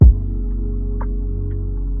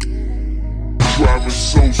Driving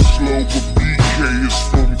so slow, but BK is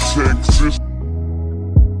from Texas.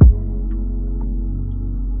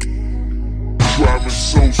 Driving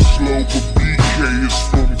so slow, but BK is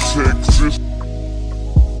from Texas.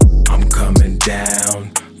 I'm coming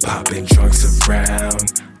down, popping trunks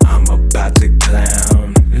around. I'm about to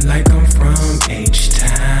clown, like I'm from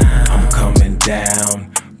H-Town. I'm coming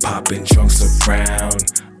down, popping trunks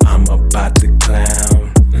around. I'm about to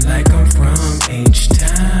clown, like I'm from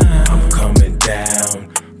H-Town. I'm coming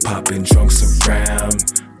down, popping trunks around.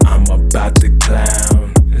 I'm about to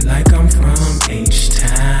clown, like I'm from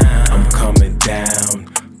H-Town. I'm coming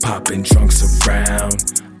down, popping trunks around.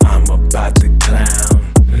 I'm about to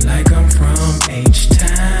clown, like I'm from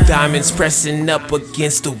H-Town. Diamonds pressing up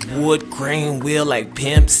against the wood grain wheel like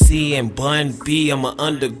Pimp C and Bun B. I'm an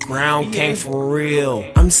underground king for real.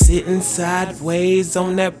 I'm sitting sideways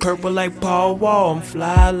on that purple like Paul Wall. I'm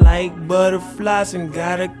fly like butterflies and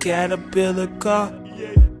got a caterpillar car.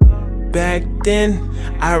 Back then,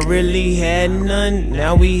 I really had none.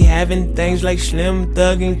 Now we having things like Slim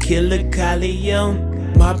Thug and Killer Kylie Young.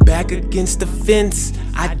 My back against the fence,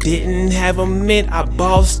 I didn't have a mint. I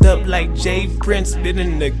bossed up like Jay Prince, been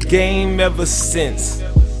in the game ever since.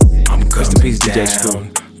 I'm coming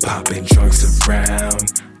down, popping trunks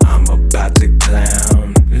around. I'm about to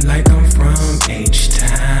clown, like I'm from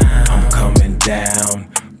H-Town. I'm coming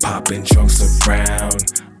down, popping trunks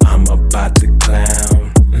around. I'm about to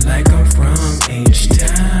clown, like I'm from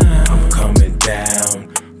H-Town. I'm coming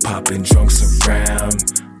down, popping trunks around.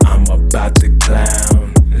 I'm about to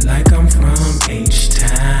clown, like I'm from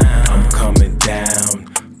H-Town. I'm coming down,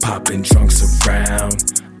 popping trunks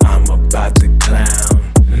around. I'm about to